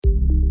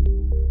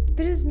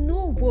is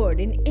no word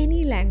in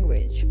any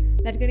language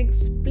that can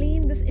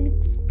explain this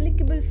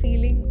inexplicable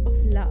feeling of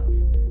love.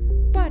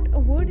 But a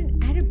word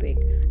in Arabic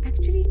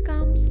actually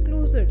comes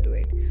closer to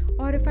it.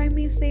 Or if I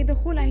may say, the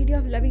whole idea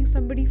of loving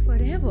somebody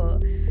forever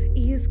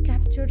is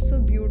captured so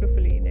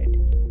beautifully in it.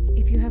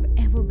 If you have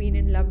ever been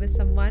in love with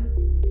someone,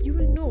 you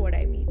will know what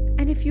I mean.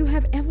 And if you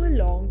have ever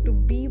longed to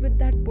be with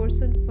that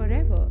person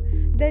forever,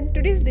 then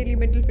today's Daily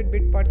Mental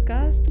Fitbit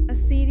podcast, a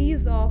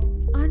series of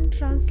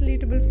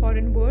untranslatable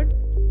foreign word,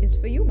 is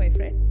for you, my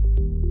friend.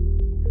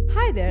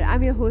 Hi there,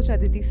 I'm your host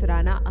Aditi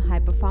Sarana, a high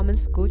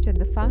performance coach and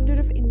the founder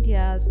of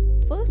India's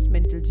first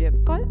mental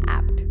gym called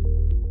APT.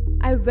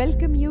 I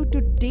welcome you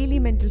to Daily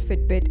Mental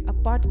Fitbit, a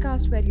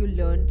podcast where you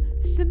learn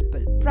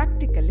simple,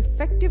 practical,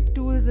 effective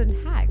tools and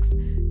hacks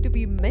to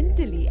be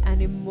mentally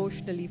and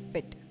emotionally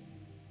fit.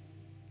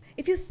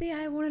 If you say,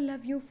 I want to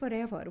love you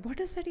forever, what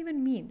does that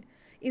even mean?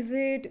 Is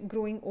it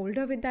growing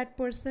older with that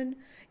person?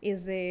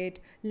 Is it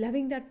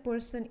loving that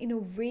person in a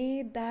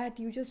way that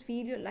you just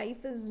feel your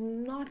life is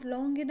not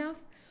long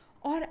enough?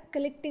 Or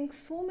collecting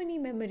so many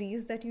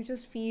memories that you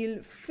just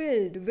feel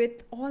filled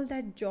with all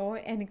that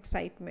joy and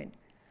excitement?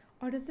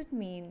 Or does it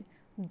mean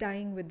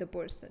dying with the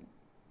person?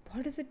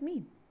 What does it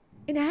mean?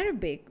 In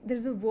Arabic,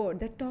 there's a word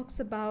that talks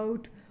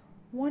about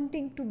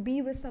wanting to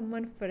be with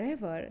someone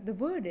forever. The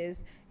word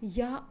is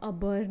Ya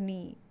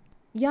Abarni.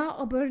 Ya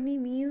Abarni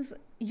means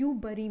you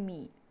bury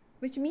me,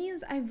 which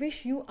means I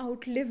wish you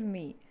outlive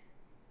me.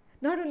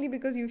 Not only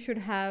because you should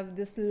have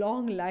this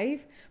long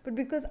life, but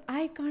because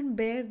I can't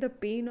bear the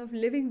pain of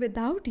living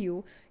without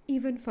you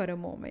even for a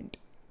moment.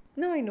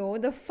 Now I know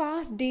the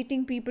fast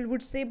dating people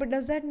would say, but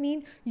does that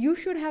mean you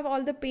should have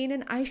all the pain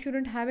and I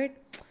shouldn't have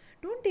it?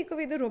 Don't take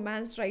away the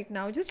romance right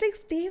now. Just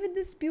stay with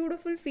this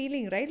beautiful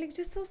feeling, right?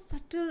 Just so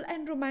subtle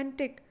and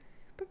romantic.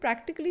 But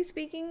practically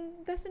speaking,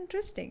 that's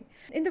interesting.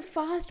 In the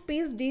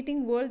fast-paced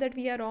dating world that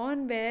we are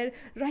on, where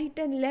right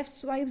and left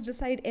swipes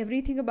decide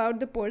everything about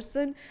the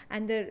person,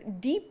 and their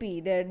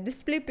DP, their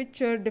display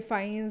picture,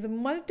 defines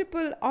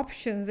multiple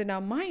options in our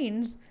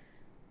minds,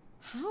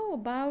 how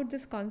about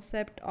this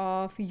concept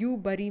of you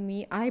bury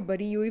me, I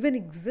bury you even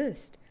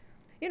exist?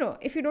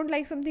 If you don't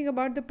like something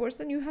about the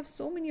person, you have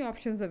so many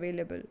options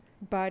available.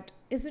 But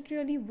is it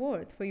really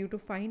worth for you to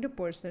find a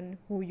person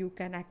who you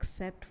can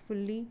accept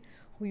fully,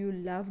 who you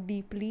love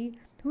deeply,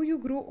 who you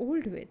grow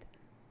old with?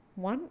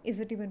 One, is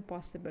it even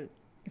possible?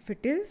 If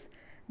it is,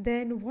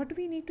 then what do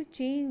we need to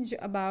change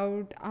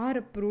about our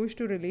approach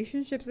to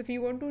relationships if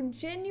you want to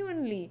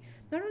genuinely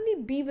not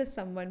only be with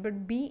someone,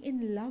 but be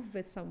in love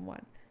with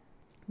someone?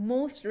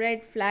 Most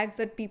red flags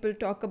that people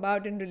talk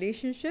about in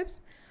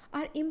relationships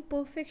are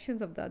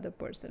imperfections of the other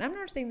person. I'm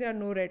not saying there are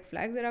no red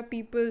flags. There are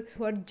people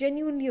who are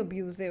genuinely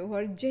abusive, who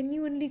are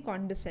genuinely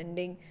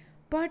condescending.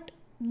 But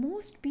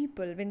most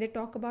people, when they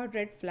talk about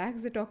red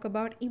flags, they talk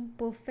about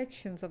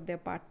imperfections of their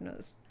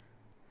partners.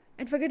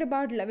 And forget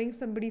about loving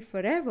somebody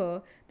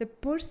forever. The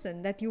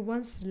person that you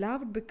once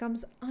loved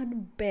becomes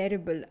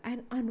unbearable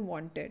and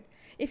unwanted.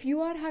 If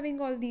you are having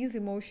all these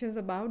emotions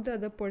about the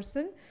other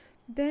person,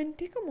 then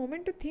take a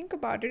moment to think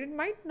about it. It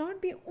might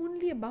not be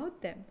only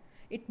about them.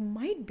 It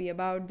might be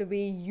about the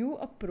way you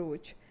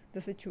approach the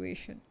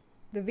situation,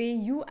 the way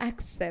you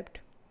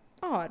accept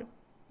or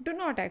do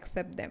not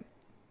accept them.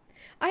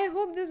 I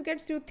hope this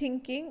gets you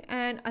thinking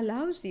and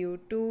allows you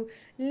to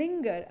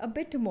linger a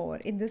bit more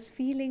in this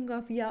feeling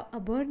of Ya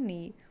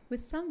Abarni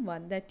with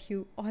someone that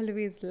you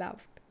always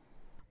loved.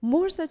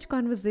 More such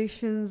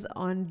conversations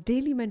on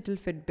Daily Mental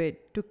Fitbit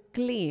to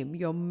claim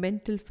your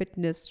mental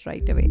fitness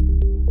right away.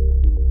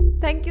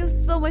 Thank you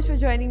so much for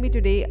joining me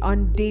today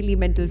on Daily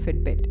Mental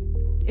Fitbit.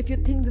 If you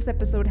think this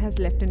episode has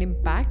left an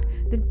impact,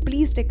 then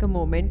please take a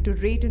moment to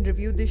rate and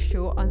review this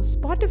show on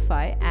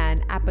Spotify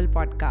and Apple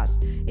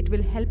Podcasts. It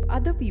will help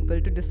other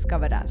people to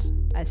discover us.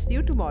 I'll see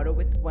you tomorrow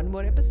with one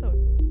more episode.